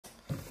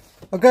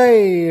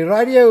Okay,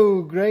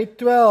 radio grade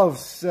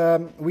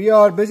 12s. We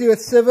are busy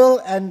with civil,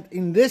 and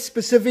in this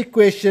specific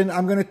question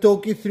I'm going to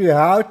talk you through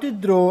how to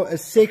draw a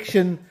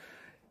section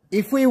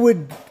if we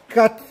would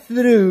cut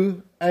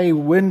through a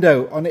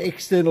window on an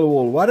external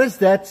wall. What does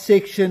that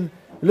section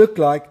look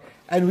like?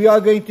 And we are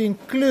going to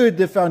include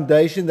the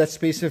foundation that's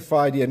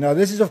specified here. Now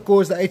this is of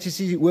course the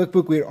HSE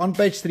workbook. We're on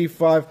page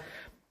 35,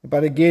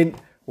 but again,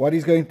 what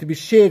is going to be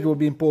shared will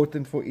be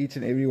important for each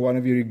and every one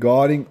of you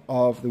regarding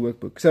of the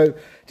workbook. So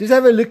just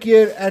have a look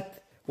here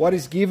at what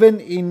is given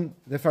in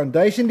the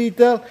foundation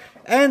detail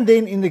and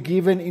then in the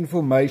given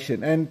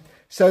information. And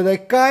so they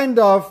kind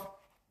of...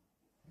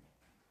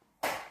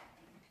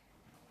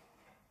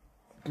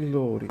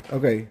 Glory.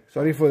 Okay,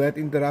 sorry for that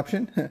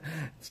interruption.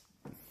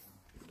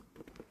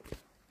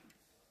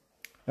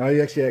 Now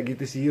you actually get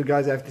to see, you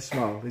guys have to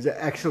smile. There's an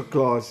actual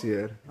class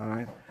here.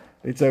 Alright.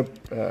 It's a...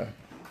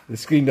 the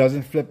screen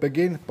doesn't flip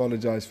again.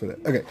 Apologize for that.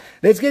 Okay,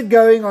 let's get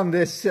going on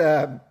this.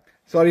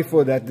 Sorry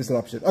for that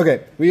disruption.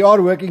 Okay, we are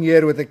working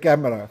here with a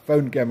camera,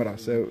 phone camera.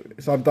 So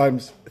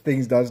sometimes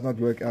things does not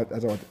work out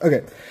as I want.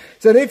 Okay,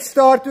 so let's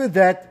start with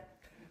that.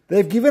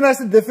 They've given us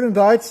the different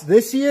heights.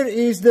 This here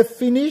is the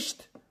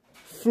finished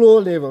floor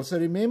level. So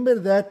remember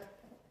that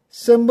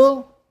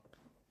symbol,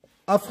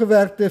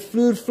 afgewerkte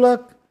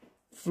vloervlak,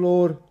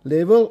 floor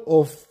level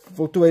of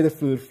voltooide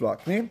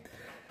vloervlak, nee?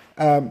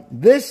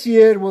 This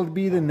here will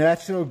be the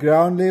natural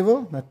ground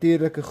level,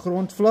 natuurlike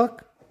grondvlak.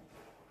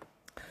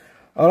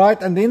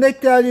 Alright, and then they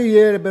tell you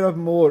here a bit of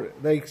more.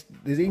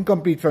 There's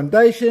incomplete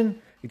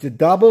foundation, it's a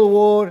double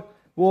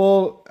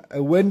wall,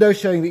 a window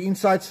showing the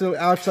inside sill,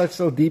 outside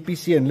sill,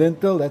 DPC and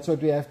lintel. That's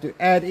what we have to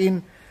add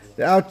in.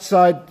 The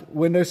outside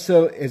window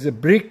sill is a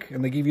brick,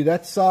 and they give you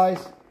that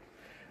size.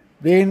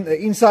 Then the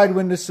inside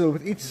window sill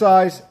with each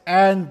size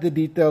and the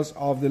details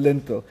of the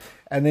lintel.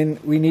 And then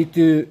we need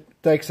to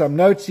take some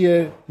notes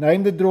here,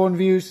 name the drawn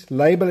views,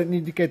 label and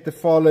indicate the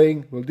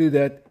following. We'll do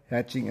that,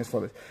 hatching as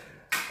follows.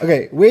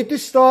 Okay, where to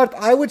start?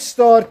 I would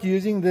start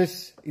using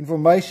this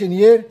information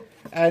here,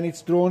 and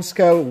it's drawn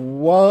scale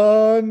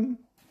 1,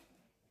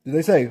 did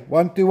they say?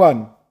 1 to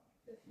 1?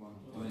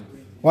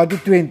 1 to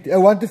 20,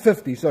 1 to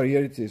 50, sorry,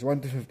 here it says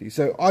 1 to 50.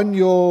 So on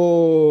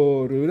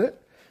your ruler,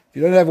 if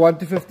you don't have 1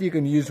 to 50, you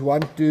can use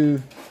 1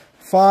 to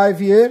 5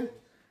 here,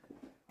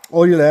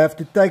 or you'll have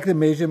to take the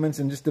measurements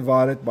and just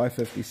divide it by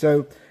 50.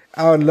 So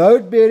our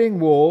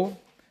load-bearing wall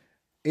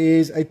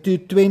is a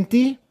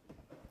 220.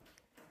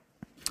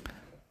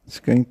 It's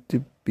going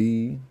to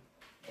be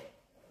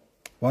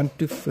 1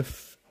 to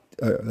 50.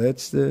 Oh,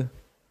 that's the...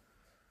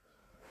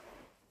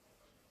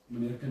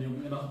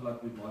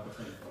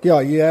 Yeah,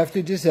 you have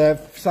to just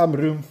have some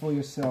room for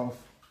yourself.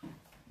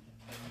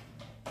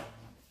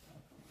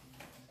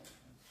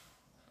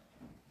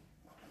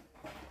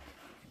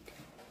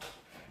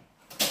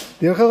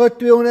 Deel gou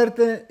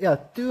 200, yeah,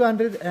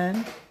 200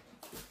 and...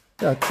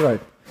 Yeah, that's right.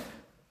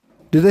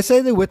 Do they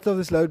say the width of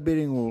this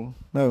load-bearing wall?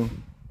 No.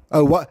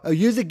 Oh, what? Oh,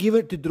 use the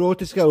given to draw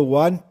to scale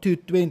 1 to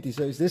 20.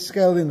 So is this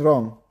scale then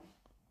wrong?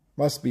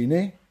 Must be,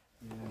 ne?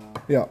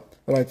 Yeah.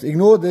 Alright, so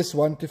ignore this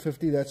 1 to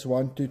 50. That's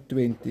 1 to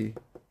 20.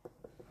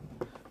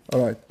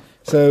 Alright.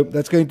 So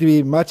that's going to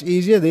be much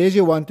easier. There's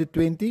your 1 to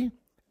 20.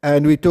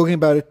 And we're talking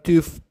about a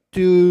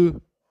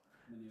 2...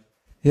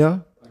 Yeah?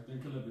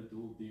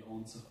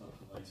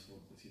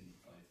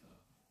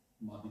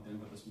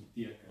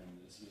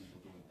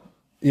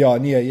 Ja,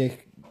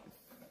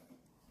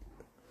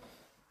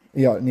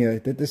 nee,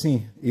 dit is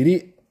nie,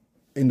 hierdie,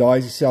 en daar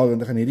is die selwe,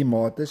 want ek gaan hierdie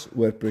maat is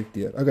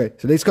oorprojecteer. Okay,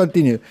 so let's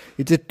continue.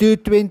 It's a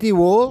 220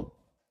 wall,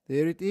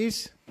 there it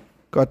is,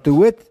 got the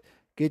width,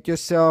 get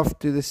yourself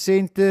to the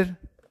center.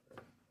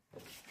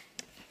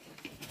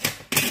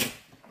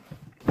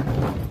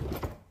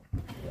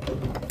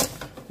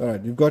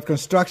 Alright, you've got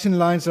construction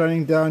lines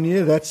running down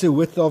here, that's the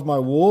width of my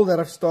wall that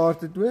I've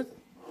started with.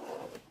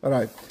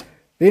 Alright.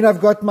 Then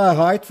I've got my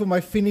height for my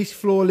finished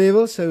floor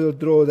level, so we'll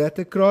draw that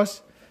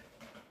across.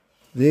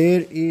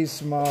 There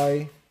is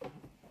my...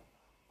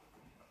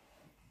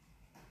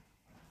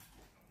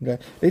 Okay.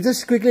 Let's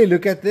just quickly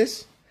look at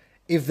this.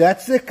 If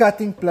that's the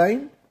cutting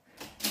plane,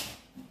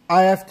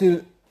 I have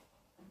to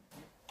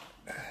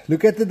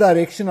look at the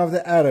direction of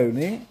the arrow.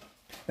 Ne?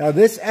 Now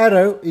this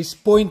arrow is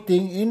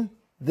pointing in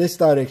this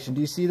direction. Do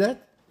you see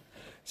that?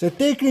 So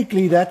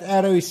technically that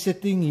arrow is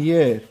sitting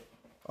here.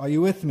 Are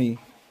you with me?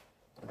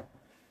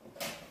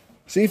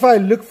 So if I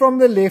look from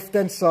the left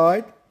hand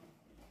side,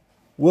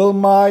 will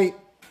my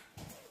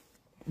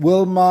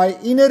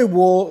inner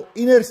wall,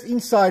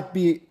 inside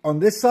be on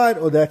this side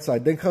or that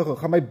side? Dink gou,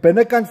 gaan my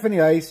binnekant van die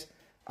huis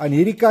aan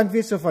hierdie kant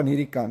wees of aan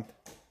hierdie kant?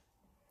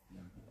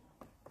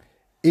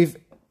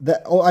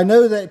 I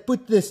know that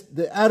put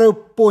the arrow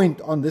point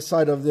on this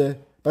side of the,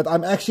 but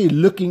I'm actually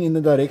looking in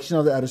the direction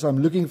of the arrow, so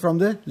I'm looking from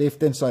the left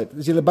hand side.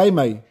 Is julle by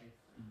my?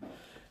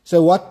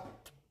 So what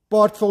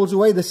part falls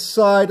away? The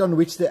side on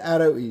which the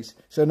arrow is.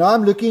 So now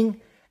I'm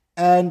looking,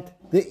 and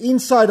the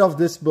inside of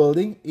this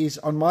building is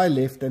on my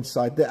left hand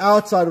side. The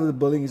outside of the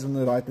building is on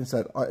the right hand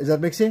side. Does that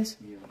make sense?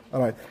 Yeah.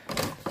 Alright.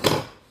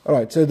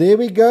 Alright, so there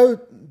we go.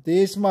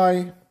 There's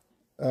my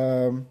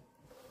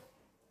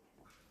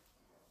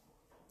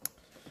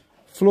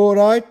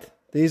fluoride.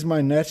 There's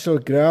my natural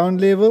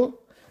ground level.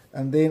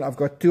 And then I've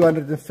got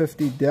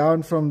 250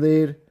 down from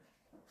there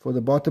for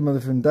the bottom of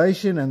the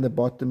foundation, and the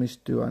bottom is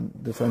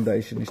 200. The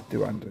foundation is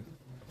 200.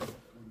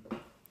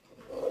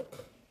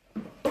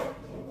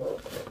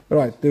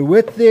 Right, the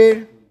width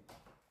there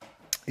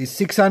is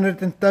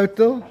 600 in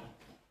total.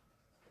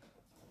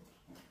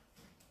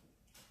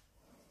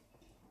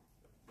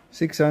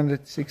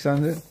 600,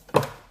 600.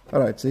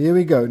 Alright, so here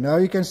we go. Now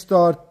you can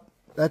start.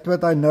 That's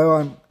what I know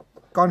I'm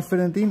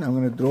confident in. I'm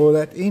going to draw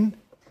that in.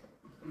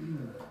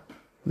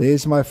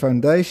 There's my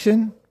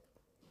foundation.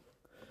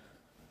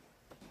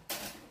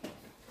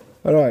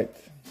 Alright.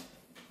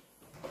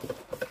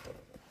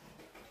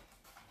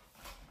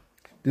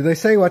 Do they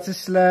say what's a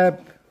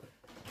slab?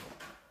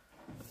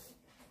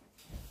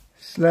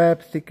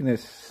 Slab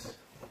thickness.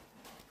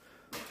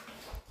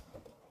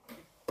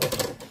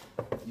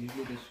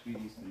 Usually the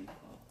screed is 25.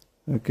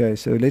 Okay,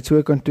 so let's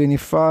work on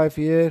 25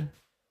 here.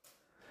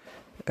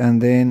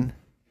 And then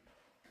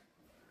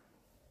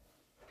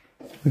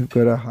we've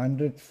got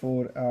 100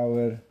 for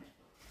our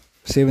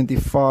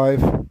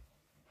 75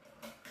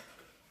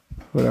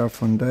 for our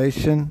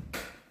foundation.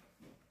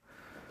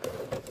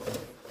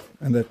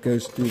 And that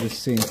goes to the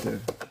center.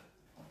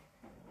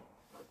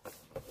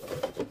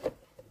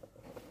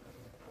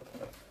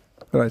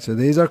 Alright, so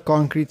there's our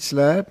concrete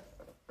slab.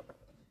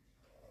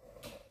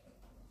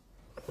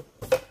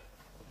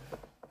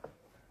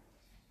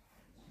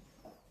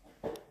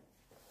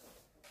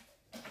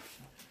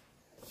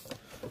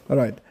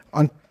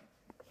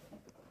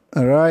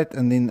 Alright,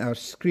 and then our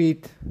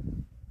screed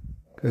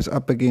goes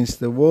up against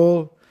the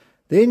wall.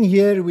 Then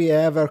here we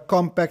have our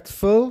compact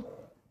fill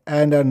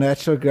and our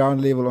natural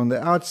ground level on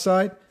the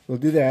outside. We'll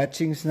do the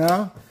hatchings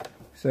now.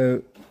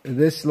 So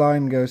this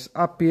line goes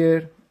up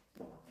here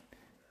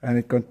and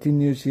it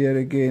continues here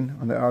again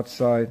on the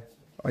outside.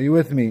 Are you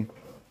with me?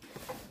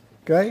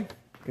 Okay,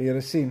 can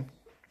you see?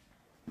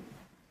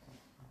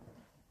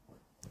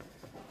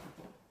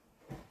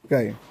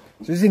 Okay.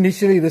 So this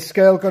initially the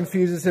scale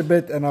confuses a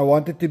bit, and I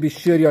wanted to be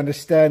sure you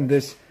understand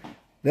this.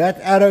 That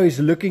arrow is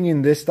looking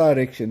in this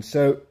direction,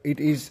 so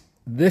it is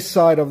this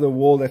side of the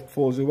wall that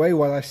falls away.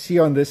 What I see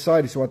on this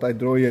side is what I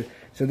draw here.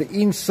 So the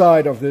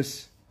inside of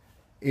this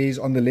is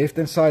on the left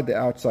hand side, the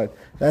outside.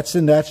 That's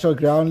the natural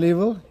ground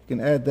level. You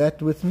can add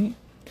that with me.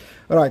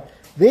 Alright,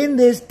 then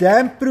there's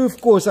damp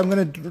proof course. I'm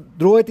going to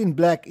draw it in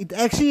black. It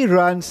actually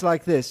runs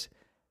like this.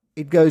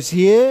 It goes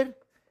here.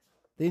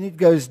 Then it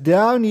goes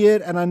down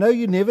here, and I know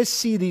you never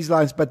see these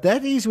lines, but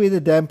that is where the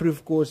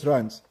dam-proof course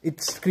runs.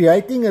 It's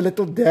creating a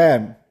little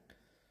dam.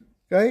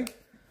 Okay?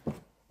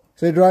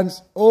 So it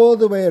runs all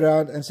the way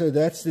around, and so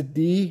that's the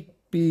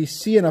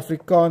DPC in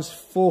Afrikaans,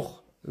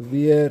 vog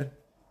weer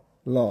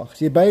laag. Is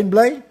jy by en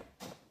bly?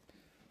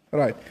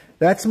 Alright,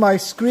 that's my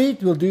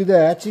screed. We'll do the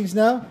hatchings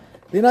now.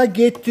 Then I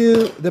get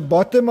to the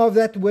bottom of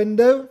that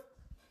window.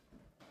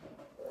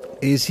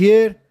 Is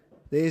here.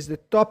 There's the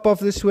top of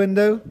this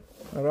window.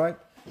 Alright.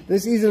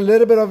 This is a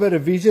little bit of a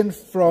revision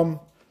from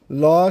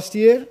last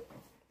year.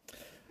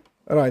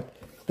 Alright,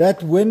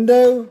 that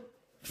window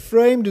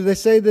frame, do they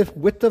say the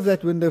width of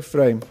that window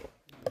frame?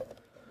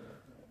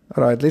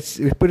 Alright, let's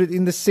put it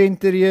in the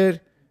center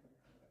here.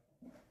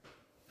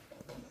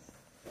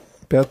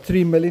 About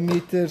 3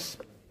 millimeters.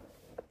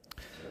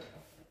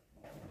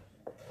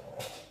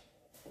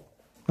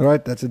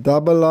 Alright, that's a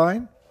double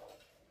line.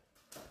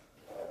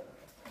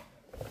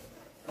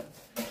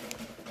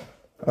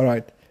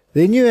 Alright,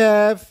 then you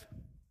have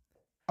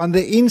on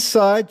the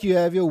inside, you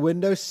have your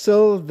window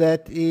sill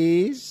that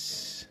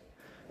is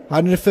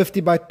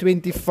 150 by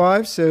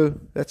 25, so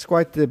that's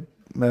quite the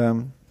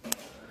and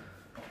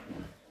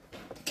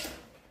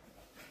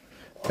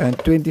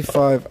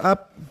 25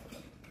 up.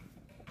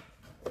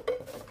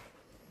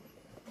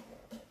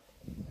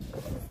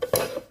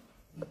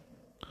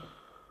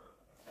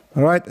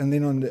 All right, and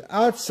then on the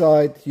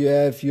outside, you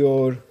have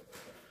your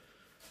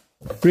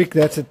brick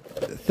that's at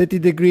 30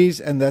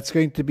 degrees, and that's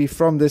going to be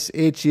from this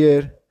edge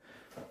here.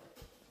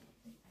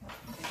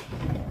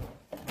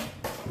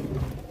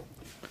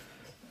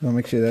 I'll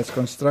make sure that's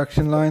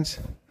construction lines.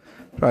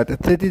 Right, at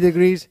 30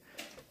 degrees.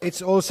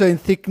 It's also in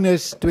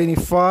thickness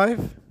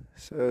 25.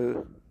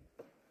 So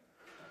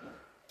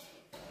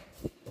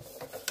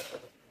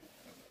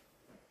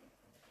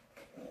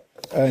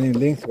and in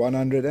length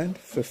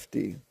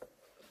 150.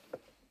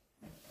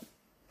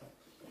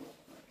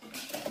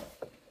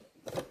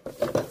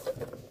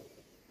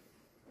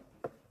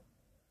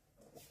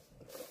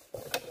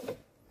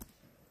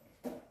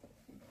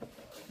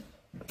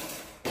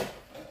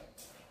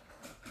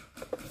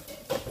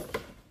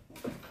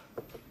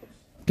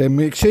 Okay,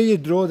 make sure you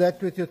draw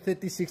that with your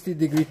 30-60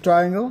 degree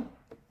triangle.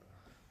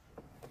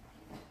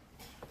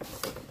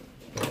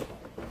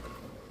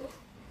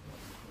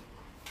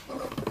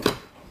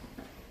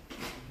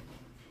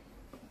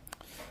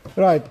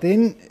 Right,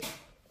 then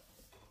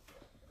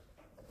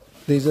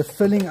there's a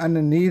filling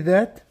underneath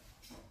that.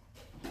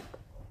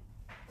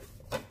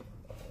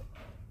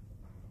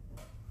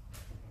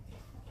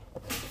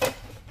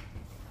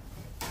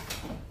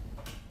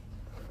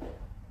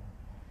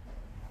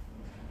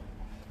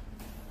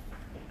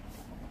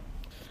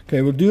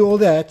 Okay, we'll do all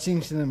the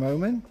hatchings in a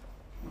moment.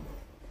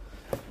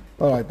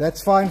 Alright,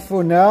 that's fine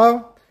for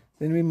now.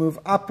 Then we move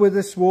up with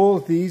this wall.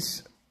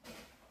 This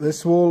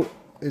wall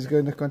is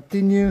going to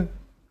continue.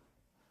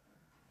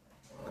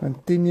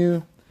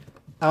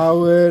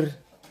 Our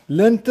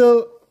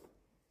lintel,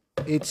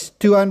 it's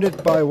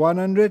 200 by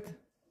 100.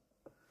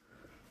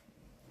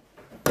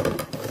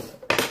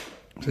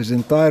 So it's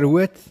entire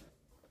width.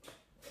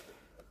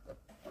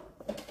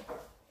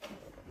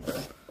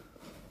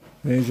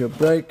 There's your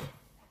break.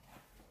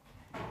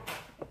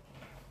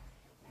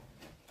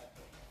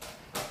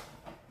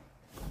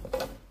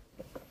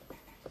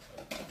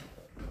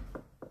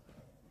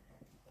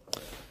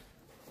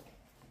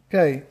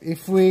 Okay,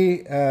 if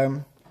we,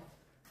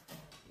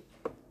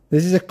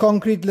 this is a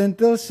concrete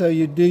lintel, so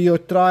you do your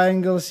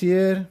triangles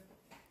here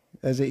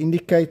as an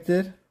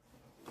indicator.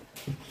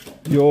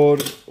 Your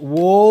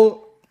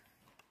wall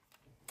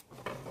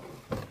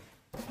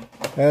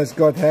has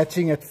got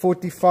hatching at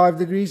 45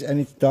 degrees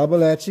and it's double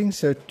hatching,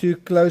 so 2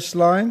 close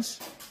lines.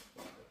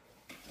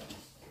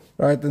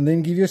 Right, and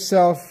then give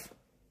yourself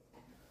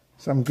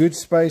some good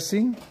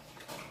spacing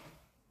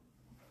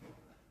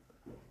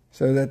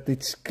so that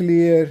it's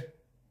clear.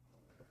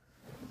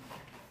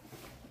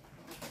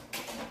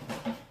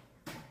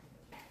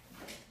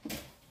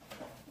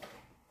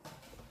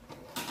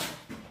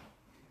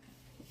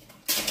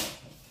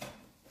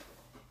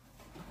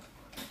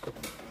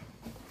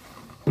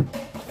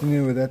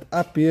 Continue with that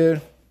up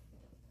here.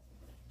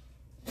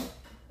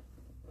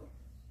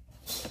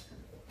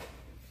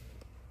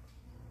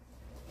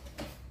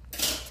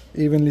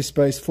 Evenly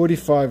spaced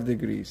 45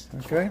 degrees.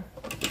 Okay.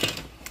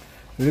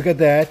 Look at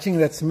the hatching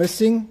that's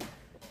missing.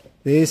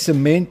 There's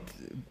cement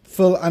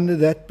fill under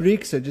that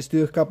brick, so just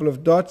do a couple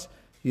of dots.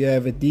 You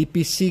have a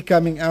DPC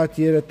coming out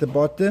here at the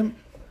bottom.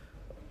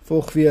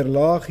 Volg weer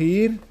laag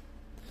hier.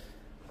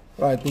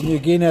 Right, then you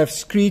again have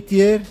screed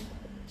here.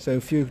 So a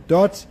few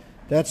dots.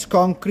 That's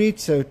concrete,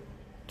 so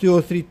 2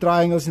 or 3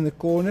 triangles in the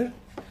corner.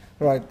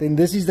 Right, then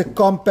this is the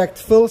compact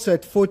fill, so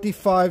at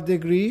 45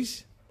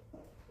 degrees.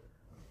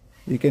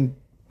 You can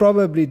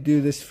probably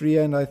do this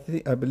freehand,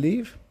 I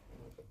believe.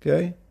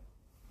 Okay.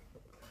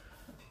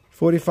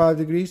 45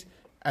 degrees.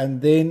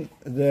 And then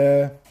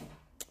the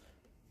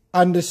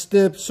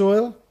undisturbed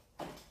soil,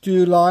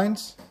 2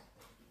 lines.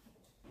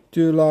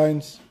 2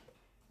 lines.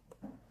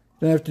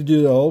 Don't have to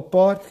do the whole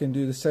part, you can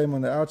do the same on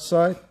the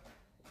outside.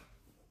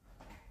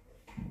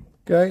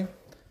 Okay,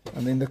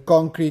 and then the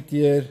concrete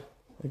here,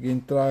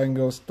 again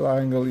triangles,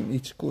 triangle in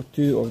each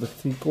 2 of the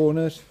 3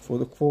 corners for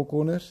the 4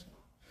 corners.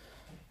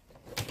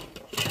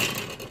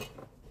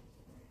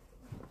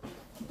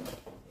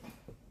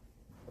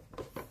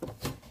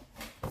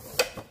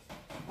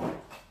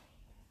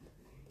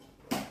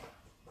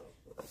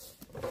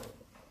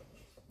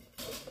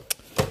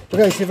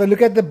 Okay, so if I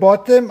look at the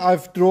bottom,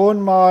 I've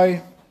drawn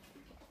my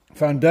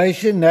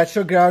foundation,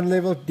 natural ground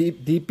level,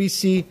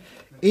 DPC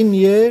in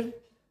here.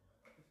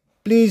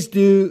 Please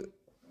do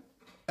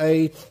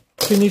a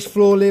finished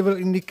floor level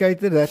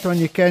indicator. That one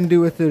you can do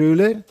with the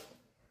ruler.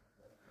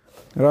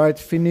 Right,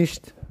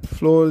 finished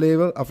floor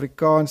level.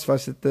 Afrikaans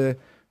was dit 'n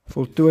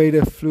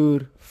voltooide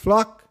vloer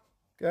vlak.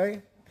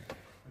 Okay.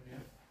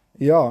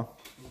 Ja.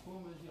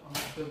 Hoekom is die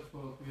ander stuks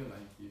vir 2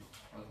 lyntjies?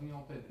 Was nie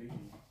altyd 3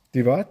 nie.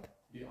 Die wat?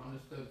 Die ander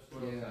stuks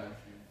vir 'n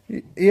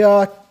lyntjie.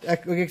 Ja,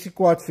 ek is nie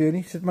kwaad vir jou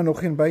nie. Sit maar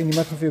nog een by.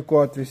 Niemand gaan vir jou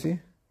kwaad wees nie.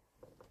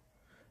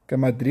 Kan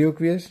maar 3 ook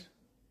wees.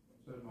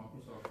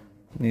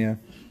 Nee.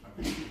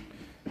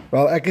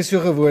 Wel, ek is so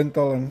gewoond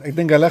al en ek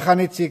dink hulle gaan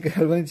net seker,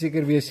 hulle wil net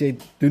seker wees jy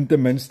doen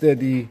ten minste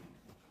die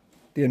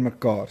teen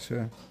mekaar,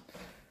 so.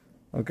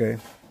 Okay.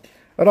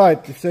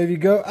 Alright, so if you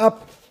go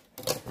up,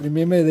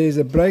 remember there's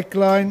a break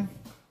line.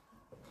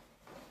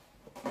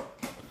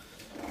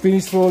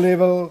 Finish floor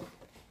level,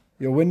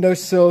 your window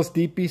sills,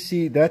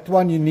 DPC, that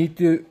one you need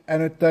to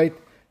annotate.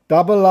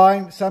 Double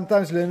line,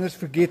 sometimes learners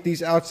forget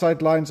these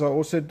outside lines are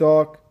also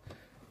dark.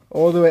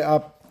 All the way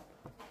up.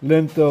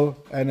 Lintel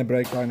and a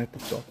break line at the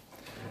top.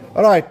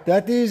 Alright,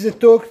 that is a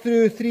talk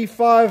through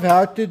 3.5,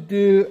 how to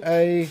do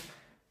a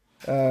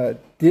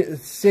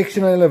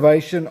sectional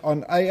elevation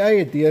on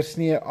AA, 'n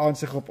deursnee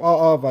aansig op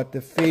AA wat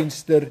 'n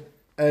venster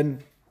in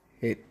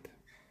het.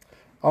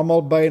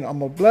 Almal by en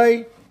almal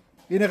bly.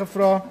 Enige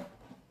vrae?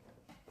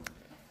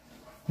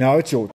 Now it's short.